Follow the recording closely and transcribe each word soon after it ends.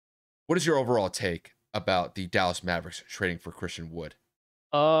What is your overall take about the Dallas Mavericks trading for Christian Wood?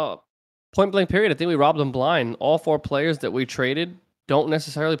 Point blank period. I think we robbed them blind. All 4 players that we traded don't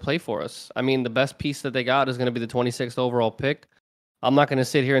necessarily play for us. I mean, the best piece that they got is going to be the 26th overall pick. I'm not going to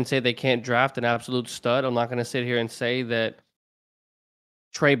sit here and say they can't draft an absolute stud. I'm not going to sit here and say that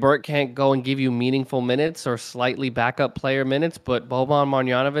Trey Burke can't go and give you meaningful minutes or slightly backup player minutes, but Boban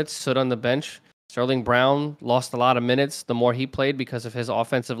Marjanovic stood on the bench. Sterling Brown lost a lot of minutes the more he played because of his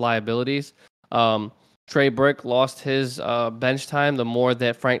offensive liabilities. Trey Burke lost his bench time the more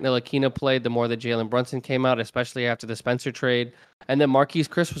that Frank Ntilikina played, the more that Jalen Brunson came out, especially after the Spencer trade. And then Marquise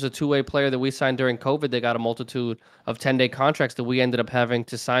Chris was a two-way player that we signed during COVID. They got a multitude of 10-day contracts that we ended up having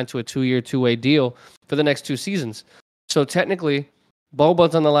to sign to a 2-year, two-way deal for the next 2 seasons. So technically,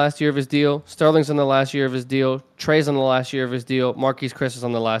 Boba's on the last year of his deal. Sterling's on the last year of his deal. Trey's on the last year of his deal. Marquise Chris is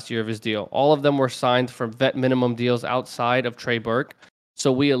on the last year of his deal. All of them were signed for vet minimum deals outside of Trey Burke.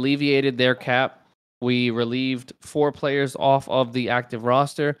 So we alleviated their cap. We relieved 4 players off of the active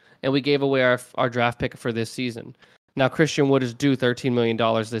roster, and we gave away our draft pick for this season. Now, Christian Wood is due $13 million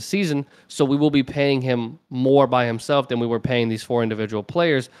this season, so we will be paying him more by himself than we were paying these 4 individual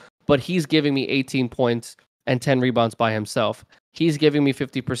players, but he's giving me 18 points and 10 rebounds by himself. He's giving me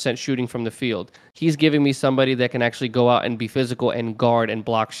 50% shooting from the field. He's giving me somebody that can actually go out and be physical and guard and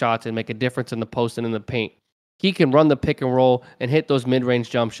block shots and make a difference in the post and in the paint. He can run the pick and roll and hit those mid-range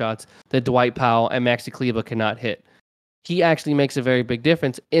jump shots that Dwight Powell and Maxi Kleber cannot hit. He actually makes a very big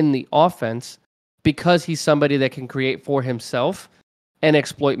difference in the offense because he's somebody that can create for himself and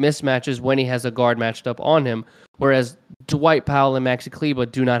exploit mismatches when he has a guard matched up on him, whereas Dwight Powell and Maxi Kleber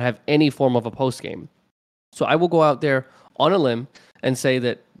do not have any form of a post game. So I will go out there on a limb and say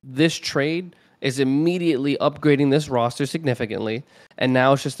that this trade is immediately upgrading this roster significantly, and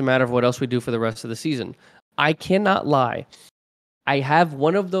now it's just a matter of what else we do for the rest of the season. I cannot lie. I have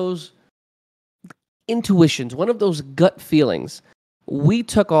one of those intuitions, one of those gut feelings. We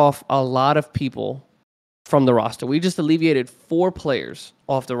took off a lot of people from the roster. We just alleviated 4 players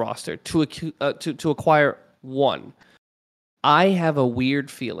off the roster to acquire 1. I have a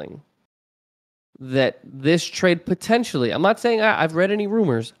weird feeling that this trade potentially, I'm not saying I've read any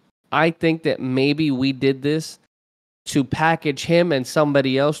rumors. I think that maybe we did this to package him and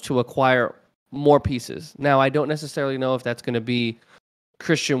somebody else to acquire more pieces. Now, I don't necessarily know if that's going to be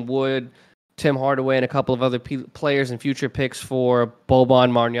Christian Wood, Tim Hardaway, and a couple of other players and future picks for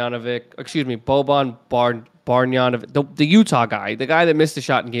Boban Barjanovic, the Utah guy, the guy that missed the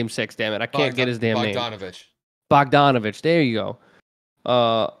shot in Game 6, damn it. I can't get his damn name. Bogdanovich, there you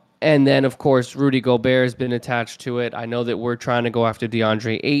go. And then, of course, Rudy Gobert has been attached to it. I know that we're trying to go after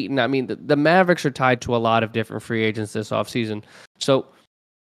DeAndre Ayton. I mean, the Mavericks are tied to a lot of different free agents this offseason. So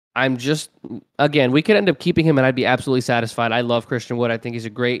I'm just, again, we could end up keeping him and I'd be absolutely satisfied. I love Christian Wood. I think he's a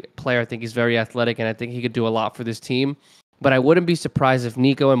great player. I think he's very athletic and I think he could do a lot for this team. But I wouldn't be surprised if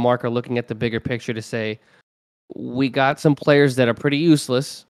Nico and Mark are looking at the bigger picture to say, we got some players that are pretty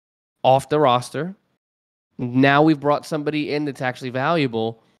useless off the roster. Now we've brought somebody in that's actually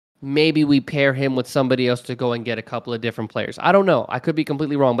valuable. Maybe we pair him with somebody else to go and get a couple of different players. I don't know. I could be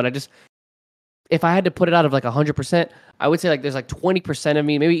completely wrong, but if I had to put it out of like 100%, I would say like there's like 20% of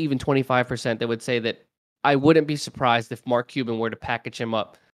me, maybe even 25% that would say that I wouldn't be surprised if Mark Cuban were to package him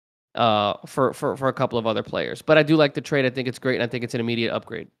up for a couple of other players. But I do like the trade. I think it's great, and I think it's an immediate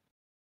upgrade.